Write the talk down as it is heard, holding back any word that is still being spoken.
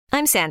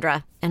I'm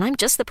Sandra, and I'm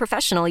just the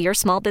professional your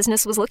small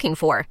business was looking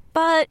for.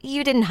 But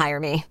you didn't hire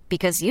me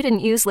because you didn't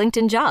use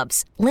LinkedIn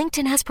Jobs.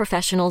 LinkedIn has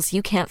professionals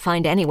you can't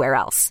find anywhere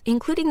else,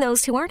 including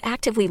those who aren't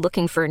actively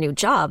looking for a new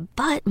job,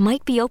 but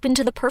might be open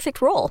to the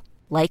perfect role,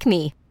 like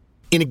me.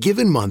 In a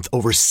given month,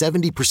 over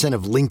 70%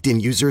 of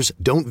LinkedIn users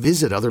don't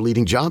visit other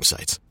leading job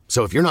sites.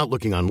 So if you're not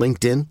looking on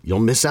LinkedIn, you'll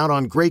miss out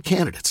on great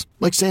candidates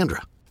like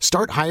Sandra.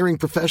 Start hiring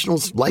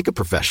professionals like a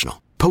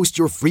professional. Post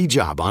your free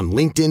job on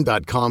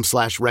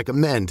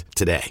linkedin.com/recommend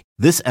today.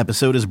 This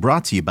episode is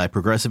brought to you by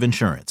Progressive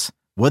Insurance.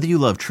 Whether you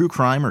love true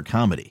crime or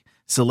comedy,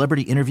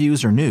 celebrity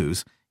interviews or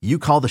news, you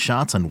call the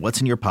shots on what's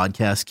in your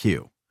podcast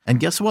queue. And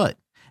guess what?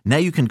 Now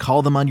you can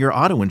call them on your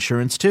auto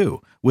insurance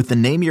too with the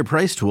Name Your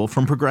Price tool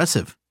from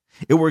Progressive.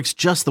 It works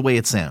just the way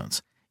it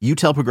sounds. You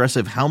tell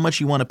Progressive how much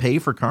you want to pay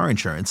for car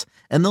insurance,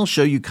 and they'll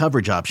show you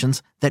coverage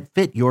options that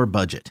fit your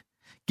budget.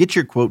 Get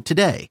your quote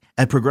today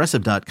at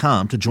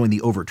Progressive.com to join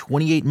the over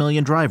 28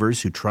 million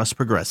drivers who trust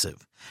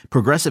Progressive.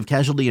 Progressive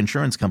Casualty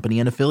Insurance Company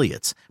and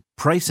Affiliates.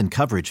 Price and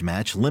coverage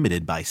match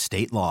limited by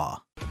state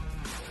law.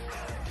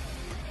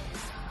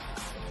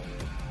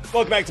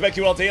 Welcome back to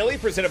BetQL Daily,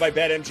 presented by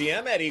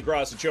BetMGM. Eddie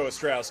Gross, Joe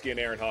Ostrowski, and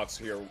Aaron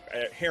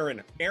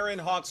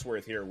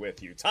Hawksworth here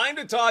with you. Time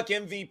to talk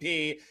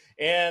MVP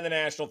and the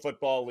National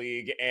Football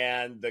League,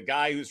 and the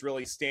guy who's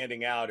really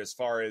standing out as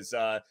far as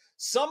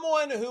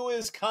someone who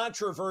is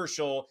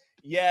controversial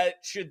yet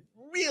should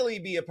really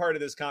be a part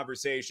of this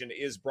conversation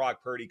is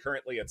Brock Purdy,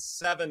 currently at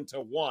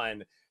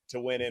 7-1 to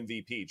win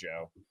MVP,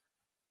 Joe.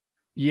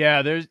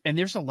 Yeah,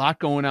 there's a lot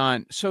going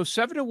on. So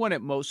 7-1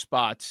 at most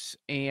spots,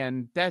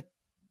 and that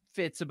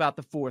fits about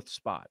the fourth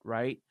spot,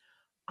 right?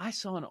 I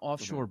saw an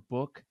offshore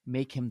book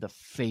make him the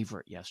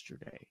favorite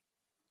yesterday.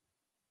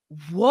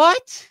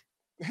 What?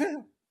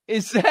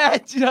 Is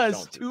that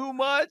just too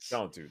much?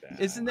 Don't do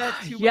that. Isn't that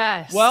too much?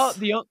 Yes. Well,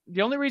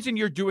 the only reason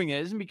you're doing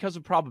it isn't because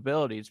of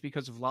probability. It's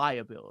because of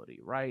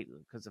liability, right?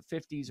 Because of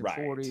 50s and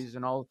 40s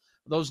and all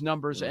those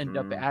numbers end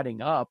up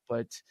adding up.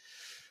 But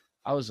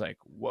I was like,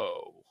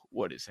 whoa,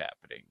 what is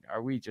happening?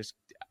 Are we just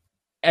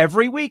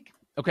every week?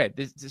 Okay,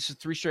 this is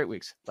 3 straight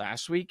weeks.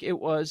 Last week, it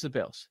was the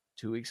Bills.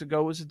 2 weeks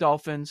ago, it was the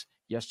Dolphins.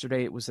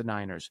 Yesterday, it was the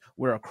Niners.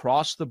 We're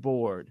across the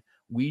board.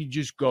 We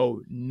just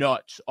go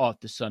nuts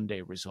off the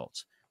Sunday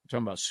results. We're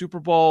talking about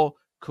Super Bowl,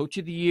 Coach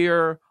of the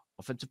Year,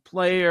 Offensive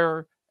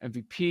Player,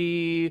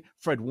 MVP.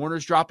 Fred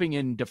Warner's dropping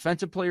in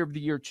Defensive Player of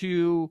the Year,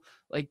 too.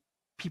 Like,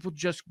 people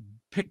just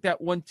pick that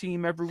one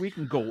team every week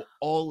and go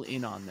all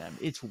in on them.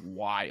 It's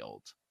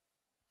wild.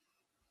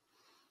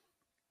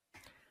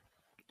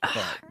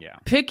 But, yeah.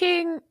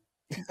 Picking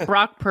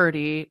Brock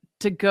Purdy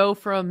to go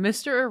from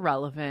Mr.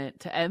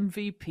 Irrelevant to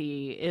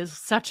MVP is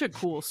such a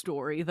cool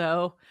story,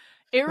 though.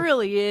 It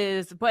really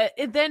is. But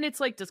then it's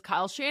like, does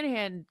Kyle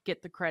Shanahan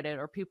get the credit?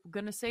 Are people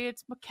going to say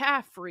it's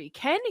McCaffrey?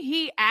 Can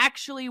he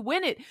actually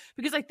win it?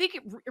 Because I think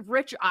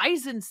Rich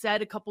Eisen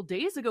said a couple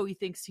days ago he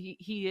thinks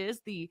he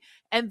is the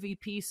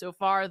MVP so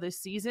far this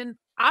season.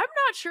 I'm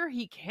not sure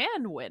he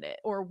can win it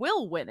or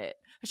will win it.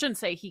 I shouldn't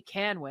say he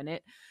can win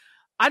it.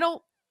 I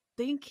don't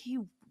think he...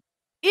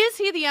 Is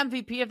he the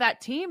MVP of that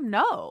team?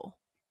 No.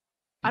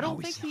 I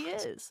don't think he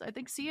is. I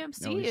think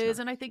CMC is,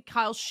 and I think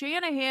Kyle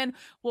Shanahan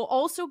will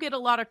also get a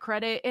lot of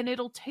credit, and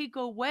it'll take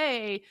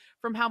away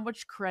from how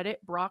much credit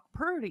Brock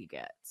Purdy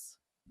gets.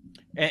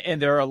 And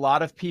there are a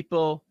lot of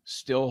people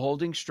still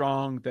holding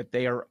strong that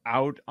they are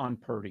out on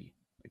Purdy.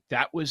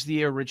 That was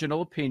the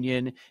original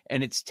opinion,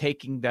 and it's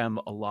taking them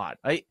a lot.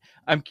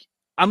 I'm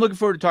looking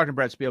forward to talking to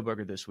Brad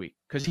Spielberger this week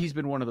because he's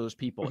been one of those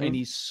people, and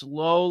he's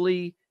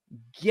slowly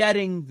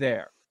getting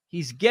there.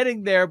 He's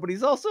getting there, but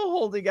he's also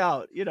holding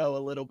out, a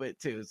little bit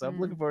too. So I'm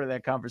looking forward to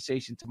that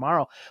conversation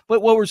tomorrow.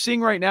 But what we're seeing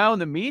right now in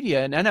the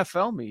media and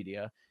NFL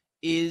media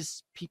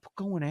is people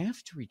going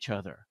after each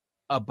other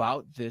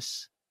about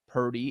this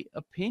Purdy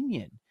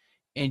opinion.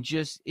 And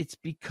just, it's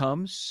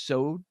become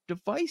so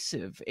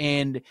divisive.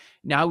 And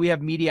now we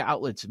have media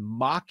outlets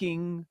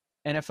mocking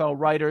NFL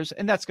writers,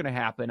 and that's going to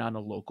happen on a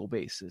local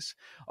basis.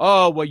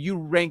 Oh, well, you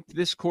ranked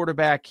this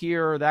quarterback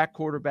here or that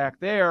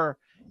quarterback there.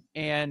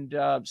 And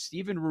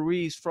Steven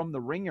Ruiz from the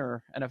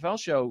Ringer NFL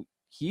show,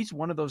 he's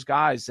one of those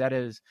guys that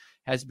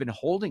has been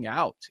holding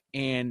out.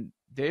 And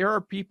there are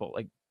people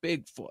like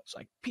Bigfoots,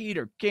 like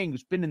Peter King,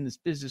 who's been in this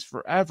business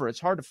forever. It's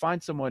hard to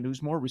find someone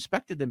who's more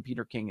respected than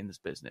Peter King in this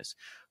business,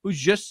 who's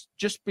just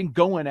been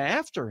going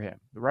after him,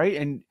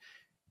 right?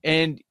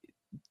 And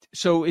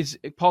so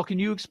Paul, can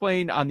you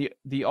explain on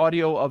the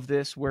audio of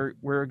this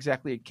where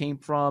exactly it came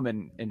from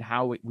and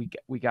how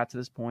we got to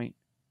this point?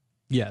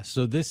 Yeah,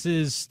 so this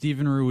is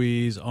Steven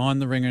Ruiz on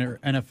the Ringer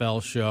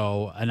NFL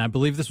show, and I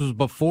believe this was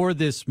before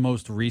this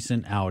most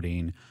recent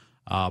outing,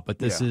 but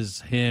this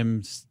is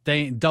him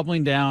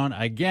doubling down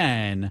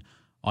again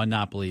on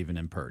not believing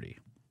in Purdy.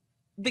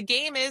 The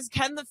game is,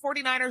 can the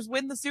 49ers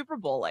win the Super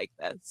Bowl like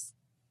this?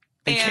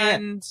 They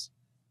can't.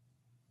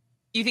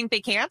 You think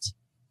they can't?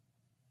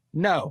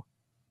 No.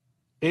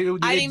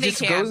 I think just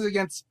they can. Goes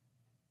against.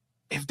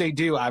 If they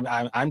do,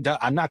 I'm done.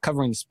 I'm not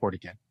covering the sport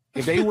again.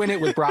 If they win it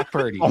with Brock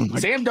Purdy,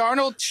 Sam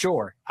Darnold,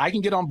 sure, I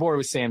can get on board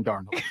with Sam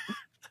Darnold.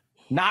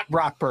 not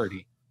Brock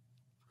Purdy.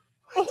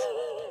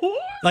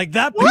 Like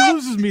that, he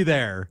loses me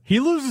there. He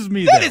loses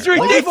me That there. is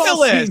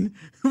ridiculous.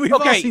 We've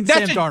all seen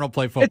Sam Darnold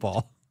play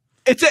football.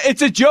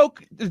 It's a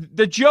joke.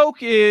 The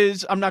joke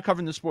is I'm not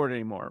covering the sport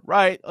anymore,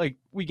 right? Like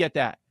we get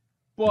that,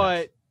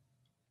 but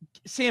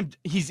Sam,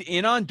 he's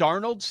in on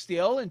Darnold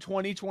still in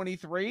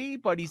 2023,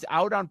 but he's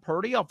out on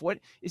Purdy. Off what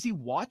is he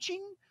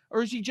watching,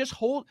 or is he just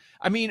hold?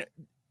 I mean,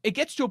 it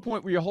gets to a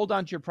point where you hold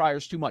on to your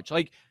priors too much.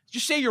 Like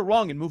just say you're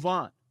wrong and move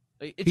on.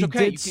 It's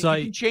okay.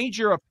 You can change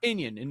your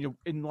opinion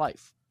in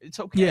life. It's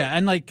okay. Yeah,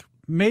 and like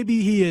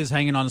maybe he is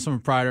hanging on to some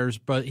priors,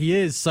 but he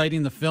is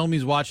citing the film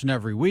he's watching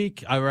every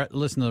week. I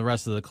listen to the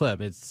rest of the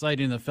clip. It's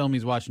citing the film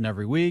he's watching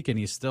every week, and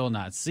he's still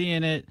not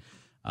seeing it.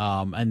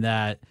 And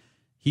that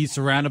he's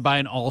surrounded by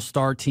an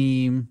all-star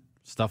team,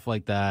 stuff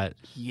like that.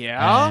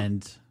 Yeah.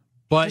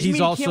 But he's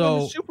also he can't win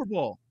the Super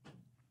Bowl.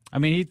 I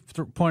mean,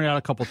 he pointed out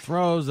a couple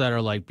throws that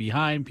are like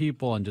behind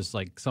people and just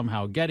like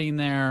somehow getting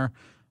there,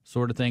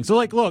 sort of thing. So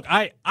like, look,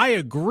 I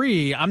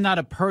agree. I'm not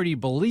a Purdy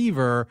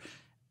believer,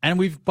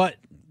 but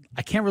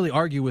I can't really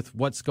argue with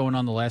what's going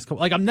on the last couple.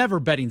 Like, I'm never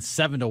betting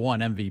 7-1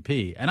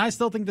 MVP, and I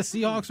still think the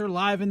Seahawks are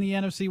live in the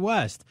NFC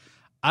West.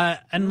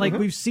 And like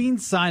we've seen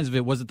signs of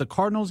it. Was it the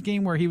Cardinals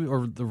game or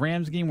the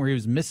Rams game where he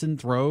was missing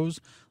throws?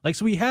 Like,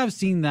 so we have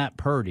seen that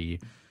Purdy.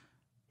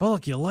 But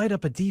look, you light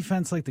up a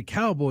defense like the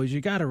Cowboys,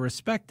 you got to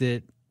respect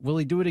it. Will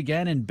he do it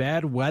again in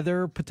bad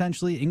weather,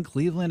 potentially in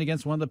Cleveland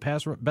against one of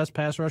the best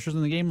pass rushers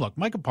in the game? Look,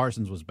 Micah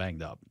Parsons was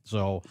banged up,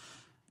 so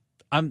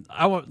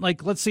I want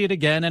let's see it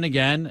again and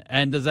again.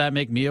 And does that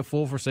make me a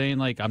fool for saying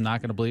like I'm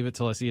not going to believe it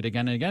till I see it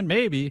again and again?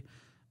 Maybe,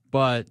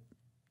 but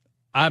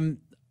I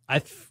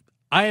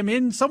am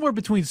in somewhere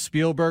between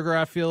Spielberger,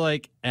 I feel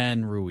like,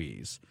 and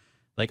Ruiz.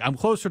 Like I'm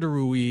closer to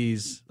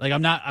Ruiz. Like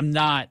I'm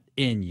not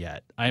in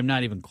yet. I am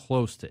not even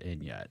close to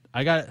in yet.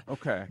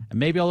 Okay. And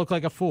maybe I'll look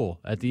like a fool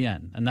at the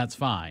end, and that's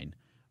fine.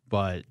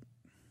 But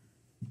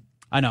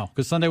I know,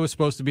 because Sunday was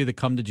supposed to be the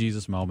come to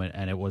Jesus moment,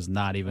 and it was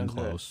not even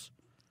close.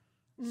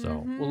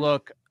 So well,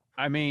 look,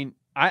 I mean,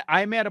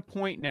 I'm at a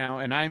point now,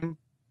 and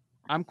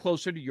I'm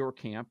closer to your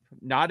camp,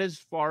 not as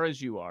far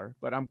as you are,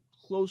 but I'm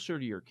closer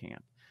to your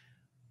camp.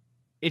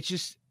 It's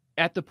just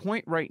at the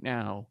point right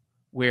now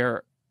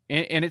where,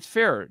 and it's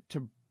fair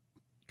to,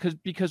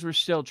 because we're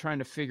still trying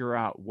to figure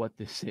out what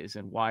this is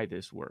and why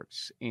this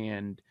works,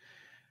 and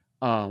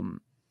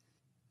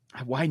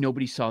why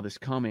nobody saw this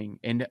coming.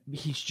 And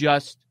he's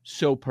just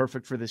so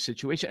perfect for this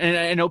situation. And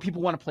I know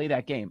people want to play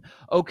that game.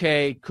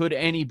 Okay, could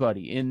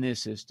anybody in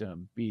this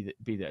system be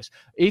this?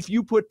 If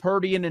you put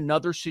Purdy in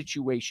another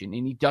situation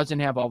and he doesn't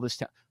have all this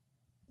time,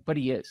 but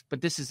he is.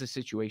 But this is a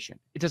situation.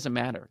 It doesn't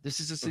matter.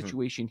 This is a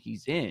situation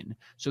he's in.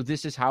 So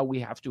this is how we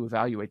have to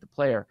evaluate the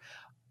player.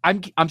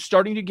 I'm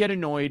starting to get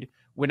annoyed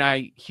when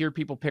I hear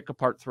people pick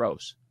apart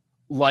throws.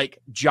 Like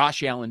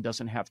Josh Allen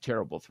doesn't have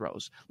terrible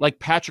throws. Like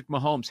Patrick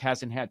Mahomes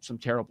hasn't had some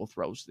terrible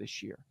throws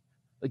this year.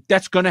 Like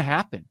that's going to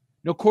happen.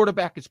 No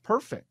quarterback is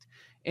perfect.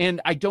 And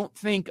I don't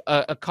think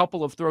a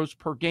couple of throws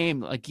per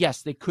game, like,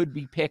 yes, they could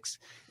be picks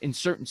in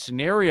certain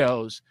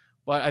scenarios,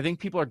 but I think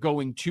people are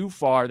going too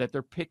far that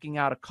they're picking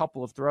out a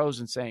couple of throws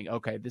and saying,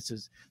 okay, this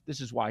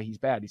is why he's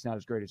bad. He's not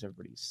as great as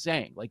everybody's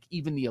saying. Like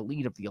even the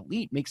elite of the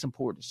elite makes some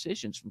poor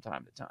decisions from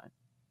time to time.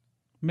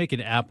 Make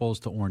an apples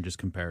to oranges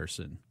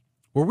comparison.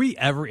 Were we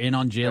ever in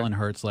on Jalen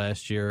Hurts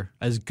last year,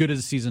 as good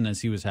a season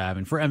as he was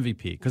having for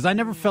MVP? Because I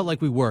never felt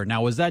like we were.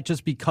 Now, was that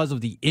just because of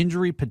the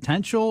injury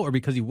potential, or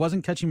because he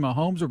wasn't catching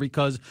Mahomes, or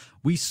because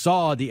we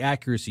saw the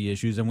accuracy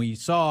issues and we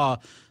saw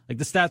like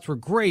the stats were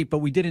great, but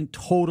we didn't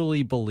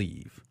totally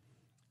believe?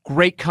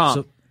 Great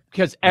comp,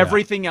 because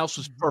everything else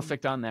was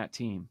perfect on that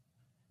team.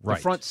 Right.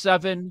 The front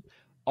seven,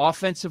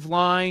 offensive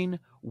line,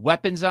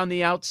 weapons on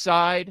the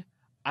outside.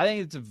 I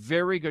think it's a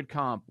very good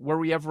comp. Were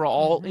we ever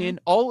all in?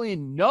 All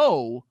in,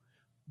 no.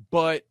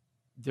 But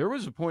there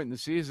was a point in the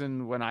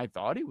season when I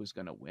thought he was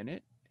going to win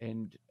it.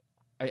 And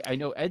I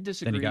know Ed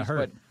disagrees, Then he got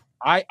hurt.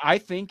 but I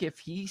think if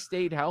he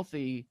stayed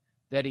healthy,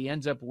 that he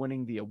ends up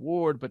winning the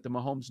award, but the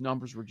Mahomes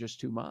numbers were just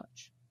too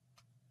much.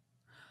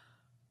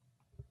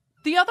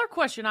 The other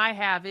question I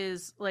have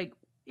is, like,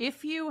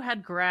 if you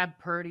had grabbed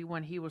Purdy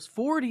when he was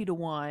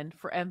 40-1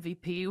 for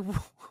MVP,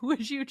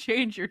 would you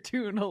change your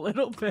tune a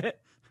little bit?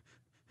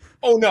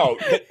 Oh, no.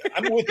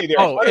 I'm with you there.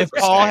 Oh, if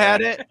Paul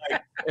had it?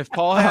 If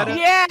Paul had it?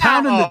 Yeah.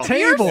 Pounding the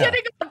table. You're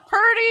sitting on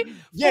Purdy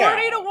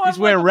 40-1. He's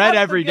wearing red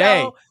every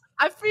day.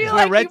 I feel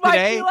like you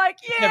might be like,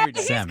 yeah, every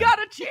day. he's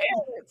got a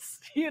chance.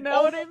 You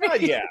know what I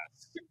mean? Yeah.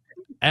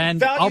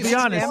 And I'll be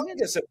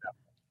honest,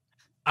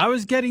 I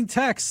was getting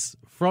texts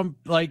from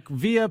like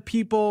via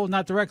people,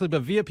 not directly,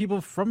 but via people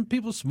from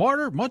people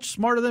much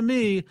smarter than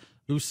me,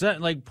 who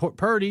sent like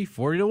Purdy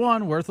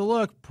 40-1 worth a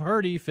look,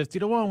 Purdy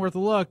 50-1 worth a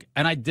look,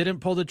 and I didn't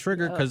pull the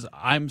trigger because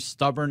I'm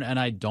stubborn and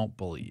I don't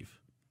believe.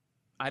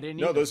 I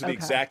didn't. No, those are the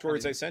exact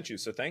words I sent you.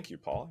 So thank you,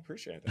 Paul. I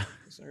appreciate that.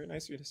 It's very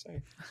nice of you to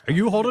say. Are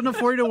you holding a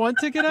 40-1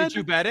 ticket, Ed? Did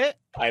you bet it?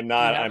 I'm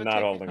not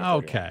holding a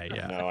 41. Okay,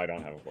 yeah. No, I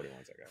don't have a 41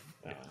 ticket.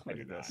 No, I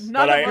do not.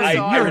 None of us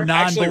are. You're a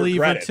actually non-believer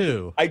regret it.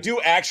 too. I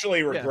do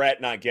actually regret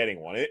not getting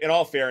one. In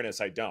all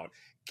fairness, I don't.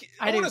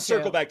 I do want to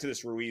circle too. back to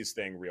this Ruiz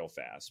thing real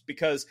fast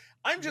because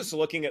I'm just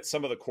looking at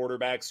some of the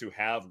quarterbacks who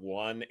have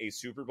won a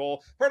Super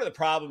Bowl. Part of the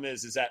problem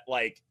is that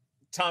like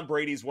Tom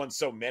Brady's won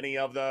so many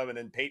of them, and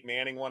then Peyton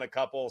Manning won a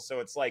couple. So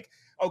it's like,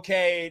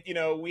 okay,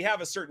 we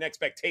have a certain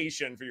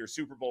expectation for your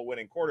Super Bowl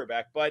winning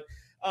quarterback. But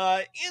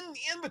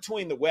in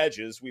between the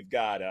wedges, we've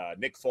got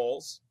Nick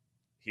Foles.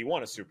 He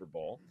won a Super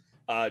Bowl.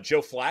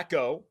 Joe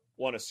Flacco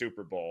won a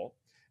Super Bowl.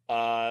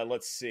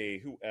 Let's see,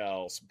 who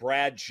else?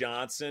 Brad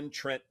Johnson,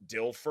 Trent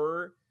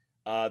Dilfer.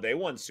 They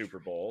won Super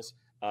Bowls.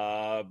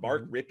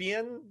 Mark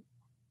Rypien,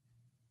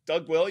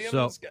 Doug Williams.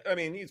 So, I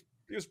mean, he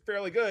was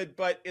fairly good,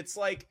 but it's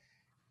like,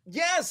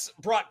 yes,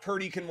 Brock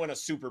Purdy can win a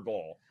Super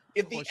Bowl.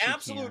 If the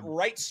absolute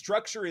right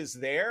structure is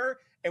there,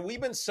 and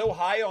we've been so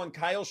high on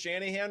Kyle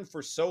Shanahan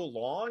for so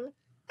long,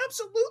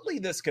 absolutely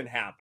this can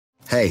happen.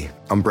 Hey,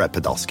 I'm Brett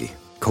Podolsky,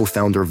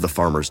 co-founder of The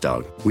Farmer's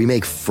Dog. We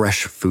make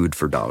fresh food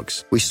for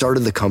dogs. We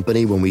started the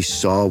company when we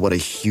saw what a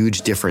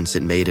huge difference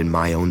it made in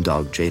my own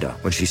dog, Jada,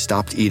 when she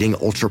stopped eating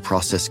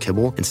ultra-processed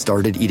kibble and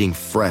started eating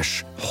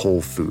fresh,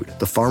 whole food.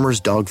 The Farmer's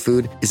Dog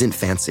food isn't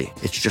fancy.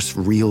 It's just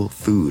real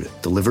food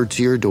delivered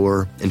to your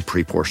door in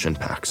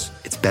pre-portioned packs.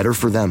 It's better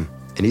for them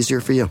and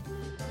easier for you.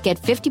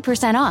 Get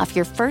 50% off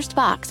your first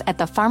box at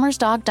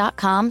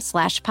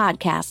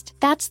thefarmersdog.com/podcast.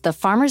 That's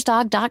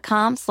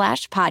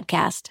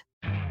thefarmersdog.com/podcast.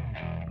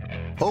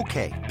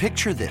 Okay,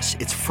 picture this.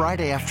 It's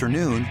Friday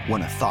afternoon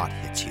when a thought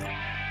hits you.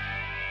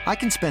 I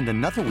can spend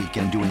another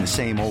weekend doing the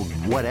same old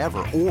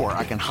whatever, or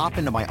I can hop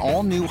into my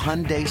all-new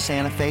Hyundai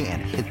Santa Fe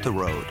and hit the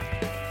road.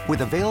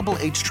 With available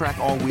H-Track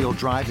all-wheel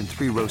drive and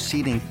 3-row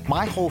seating,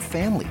 my whole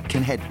family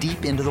can head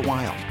deep into the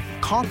wild.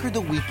 Conquer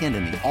the weekend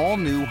in the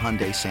all-new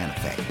Hyundai Santa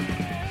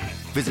Fe.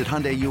 Visit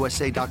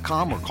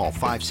HyundaiUSA.com or call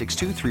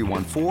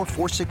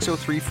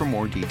 562-314-4603 for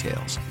more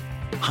details.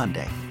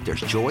 Hyundai, there's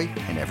joy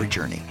in every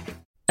journey.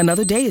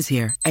 Another day is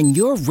here, and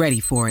you're ready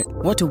for it.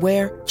 What to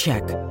wear?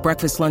 Check.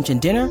 Breakfast, lunch, and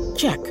dinner?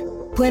 Check.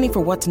 Planning for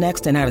what's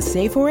next and how to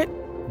save for it?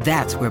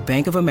 That's where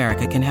Bank of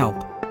America can help.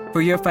 For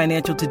your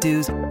financial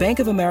to-dos, Bank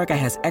of America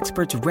has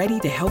experts ready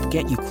to help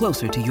get you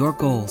closer to your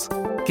goals.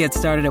 Get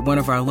started at one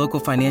of our local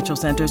financial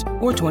centers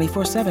or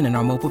 24/7 in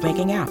our mobile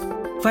banking app.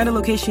 Find a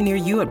location near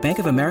you at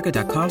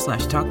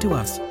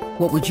bankofamerica.com/talktous.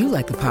 What would you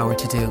like the power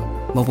to do?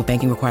 Mobile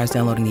banking requires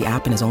downloading the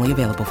app and is only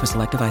available for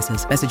select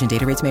devices. Message and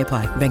data rates may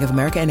apply. Bank of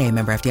America NA,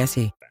 member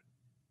FDIC.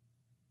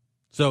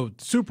 So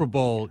Super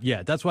Bowl,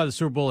 yeah, that's why the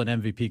Super Bowl and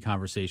MVP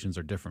conversations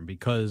are different,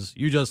 because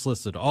you just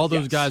listed all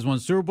those guys won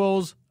Super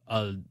Bowls.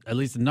 At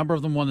least a number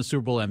of them won the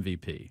Super Bowl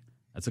MVP.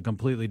 That's a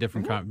completely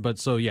different but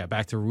so, yeah,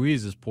 back to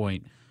Ruiz's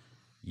point,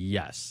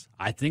 yes.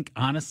 I think,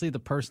 honestly, the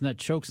person that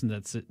chokes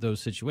in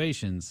those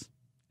situations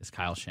is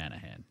Kyle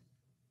Shanahan.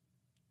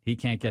 He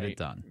can't get it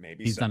done.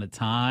 He's done it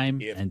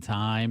time and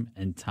time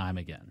and time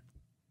again.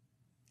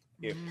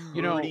 If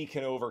Purdy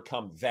can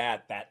overcome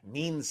that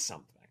means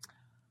something.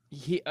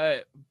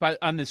 But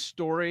on this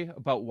story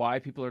about why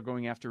people are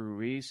going after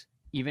Ruiz,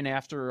 even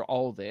after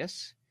all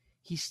this,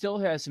 he still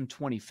has him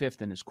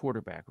 25th in his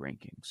quarterback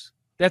rankings.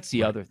 That's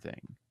the other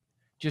thing.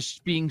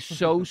 Just being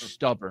so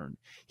stubborn.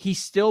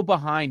 He's still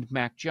behind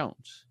Mac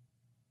Jones.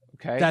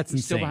 Okay? That's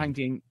He's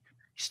insane.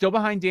 Still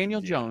behind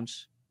Daniel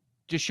Jones,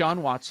 Deshaun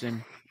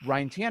Watson,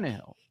 Ryan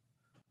Tannehill.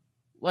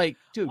 Like,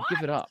 dude,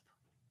 give it up.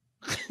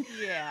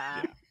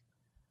 Yeah.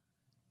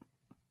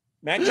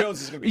 Mac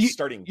Jones is going to be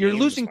starting You're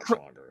games losing much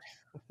longer.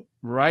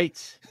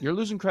 Right. You're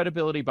losing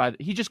credibility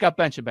he just got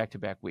benched in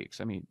back-to-back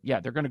weeks. I mean, yeah,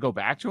 they're going to go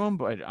back to him,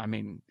 but I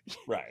mean,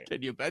 right.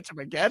 Can you bench him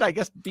again? I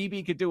guess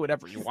BB could do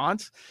whatever he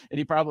wants, and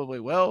he probably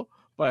will.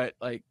 But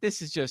like,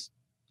 this is just,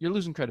 you're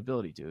losing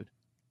credibility, dude.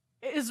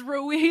 Is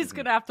Ruiz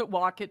going to have to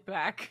walk it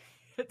back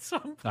at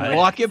some point?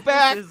 Walk it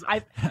back? I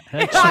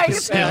think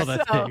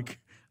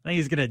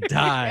he's going to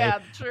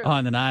die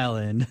on an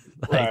island,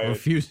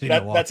 refusing to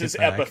walk That's his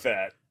back.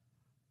 epithet.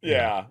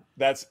 Yeah,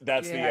 that's the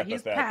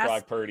epithet.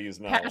 Brock Purdy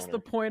is not past the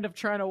point of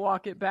trying to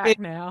walk it back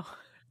now.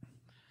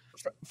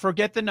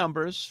 Forget the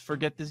numbers.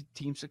 Forget the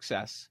team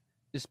success.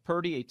 Is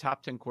Purdy a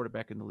top 10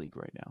 quarterback in the league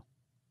right now?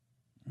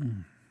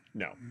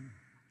 No.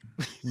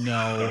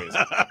 No.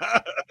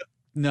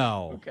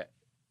 No. Okay.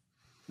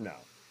 No.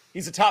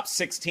 He's a top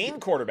 16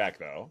 quarterback,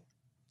 though.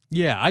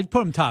 Yeah, I'd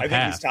put him top half.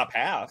 I think he's top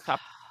half.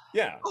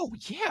 Yeah. Oh,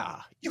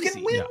 yeah. You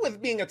can win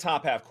with being a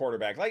top half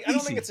quarterback. Like, I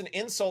don't think it's an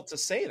insult to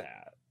say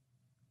that.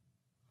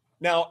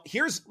 Now,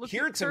 here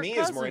to me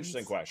is a more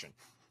interesting question.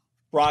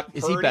 Brock Purdy,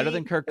 is he better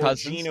than Kirk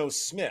Cousins? Or Geno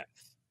Smith?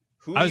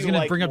 I was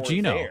going to bring up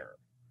Geno.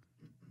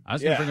 I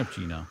was going to bring up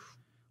Geno.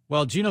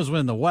 Well, Geno's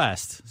winning the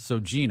West,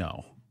 so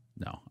Geno.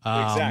 No.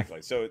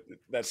 Exactly. So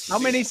that's how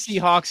many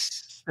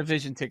Seahawks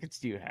division tickets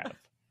do you have?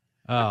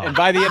 Oh. And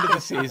by the end of the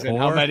season,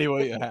 how many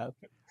will you have?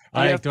 Do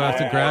I have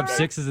to grab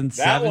 6s and 7s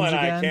that one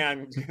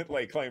again? I can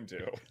lay claim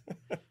to.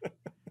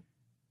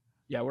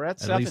 Yeah, we're at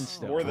 7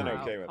 still. More than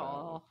okay with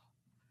that.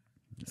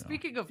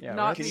 Speaking of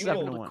not being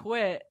able to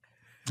quit.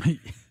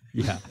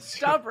 Yeah.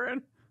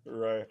 Stubborn.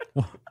 Right.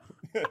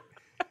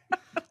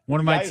 One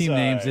of my team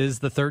names is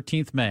the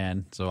 13th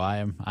man, so I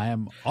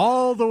am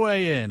all the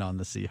way in on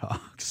the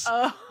Seahawks.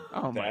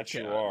 Oh my that God.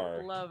 you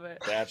are. Love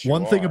it. That you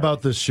One thing are.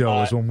 about this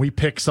show is when we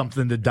pick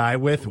something to die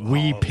with,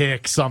 we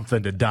pick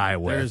something to die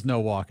with. There's no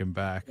walking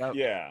back.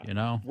 Yeah. You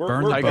know, We're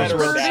burn the better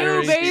boats. at that Purdue,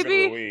 than Stephen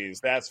baby.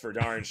 Ruiz. That's for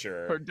darn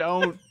sure. Or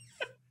don't.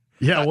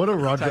 Yeah, what a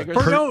run.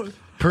 Tigers.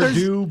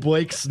 Purdue,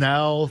 Blake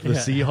Snell, the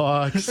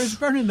Seahawks. There's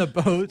burning the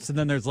boats, and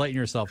then there's lighting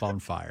yourself on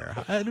fire.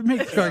 It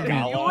makes You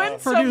win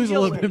some, Purdue's a you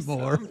little bit lose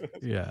more. some.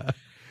 Yeah.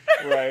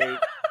 Right.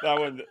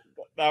 That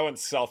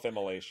one's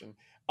self-immolation.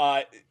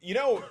 You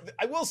know,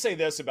 I will say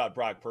this about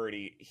Brock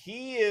Purdy.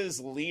 He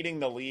is leading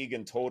the league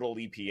in total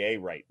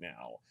EPA right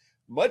now.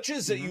 Much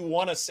as that you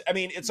want to, I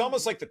mean, it's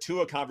almost like the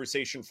Tua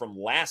conversation from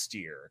last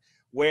year,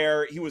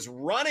 where he was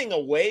running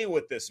away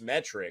with this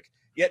metric,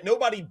 yet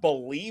nobody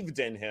believed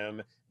in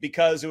him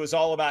because it was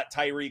all about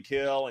Tyreek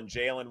Hill and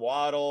Jalen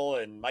Waddle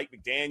and Mike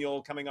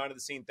McDaniel coming onto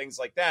the scene, things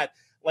like that.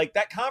 Like,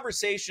 that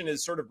conversation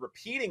is sort of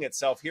repeating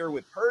itself here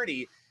with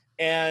Purdy.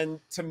 And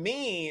to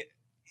me,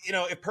 you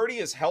know, if Purdy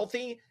is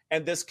healthy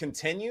and this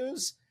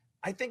continues,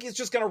 I think he's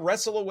just going to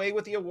wrestle away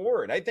with the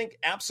award. I think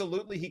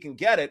absolutely he can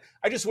get it.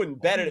 I just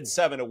wouldn't bet it at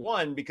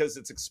 7-1 because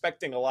it's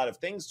expecting a lot of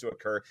things to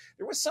occur.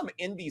 There was some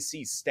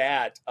NBC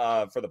stat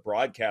for the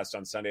broadcast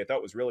on Sunday I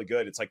thought was really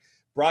good. It's like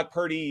Brock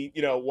Purdy,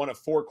 you know, one of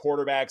 4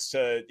 quarterbacks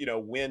to, you know,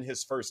 win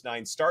his first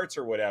 9 starts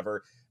or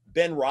whatever.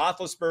 Ben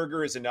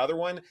Roethlisberger is another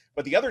one.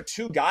 But the other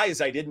 2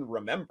 guys I didn't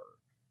remember.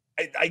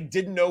 I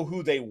didn't know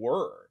who they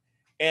were.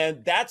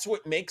 And that's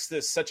what makes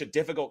this such a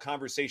difficult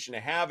conversation to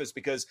have, is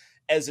because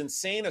as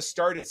insane a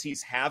start as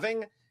he's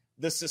having,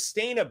 the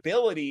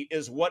sustainability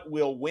is what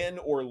will win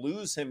or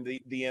lose him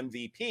the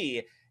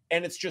MVP.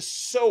 And it's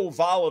just so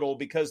volatile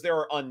because there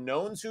are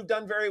unknowns who've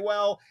done very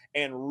well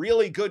and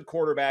really good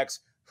quarterbacks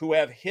who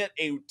have hit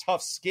a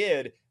tough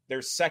skid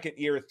their second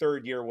year,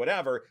 third year,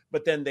 whatever,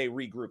 but then they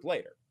regroup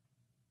later.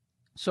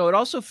 So it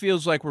also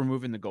feels like we're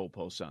moving the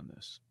goalposts on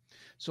this.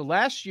 So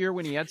last year,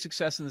 when he had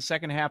success in the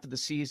second half of the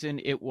season,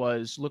 it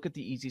was, look at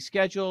the easy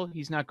schedule.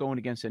 He's not going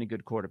against any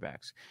good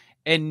quarterbacks.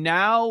 And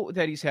now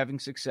that he's having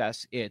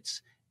success,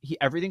 it's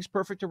everything's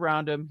perfect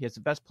around him. He has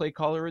the best play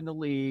caller in the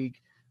league.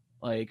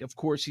 Like, of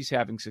course, he's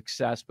having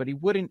success, but he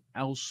wouldn't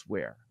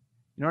elsewhere.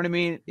 You know what I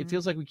mean? It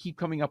feels like we keep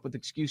coming up with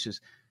excuses.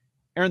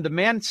 Aaron, the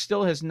man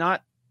still has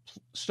not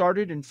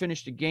started and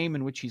finished a game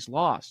in which he's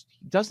lost.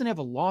 He doesn't have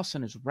a loss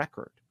on his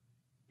record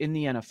in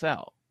the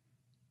NFL.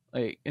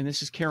 Like, and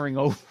this is carrying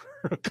over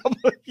a couple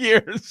of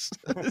years.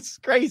 It's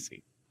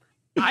crazy.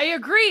 I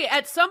agree.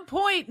 At some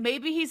point,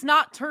 maybe he's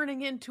not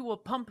turning into a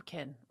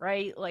pumpkin,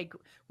 right? Like,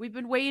 we've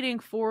been waiting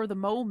for the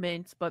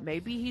moment, but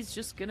maybe he's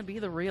just going to be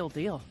the real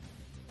deal.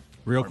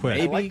 Real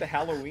quick. I like the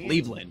Halloween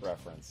Cleveland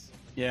reference.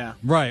 Yeah.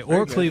 Right.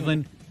 Or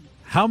Cleveland.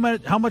 How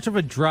much of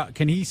a drop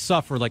can he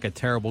suffer, like a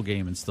terrible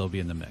game, and still be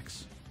in the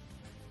mix?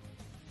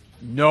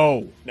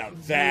 No. Now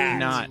that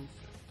not.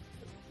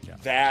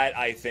 That,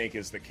 I think,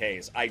 is the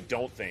case. I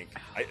don't think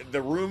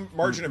the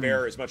margin of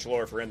error is much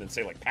lower for him than,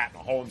 say, like Pat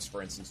Mahomes,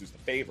 for instance, who's the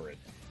favorite.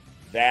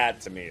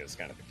 That, to me, is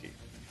kind of the key.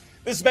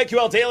 This is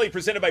BetQL Daily,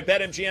 presented by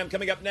BetMGM.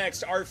 Coming up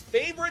next, our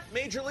favorite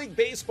Major League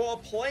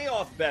Baseball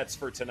playoff bets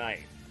for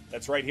tonight.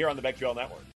 That's right here on the BetQL Network.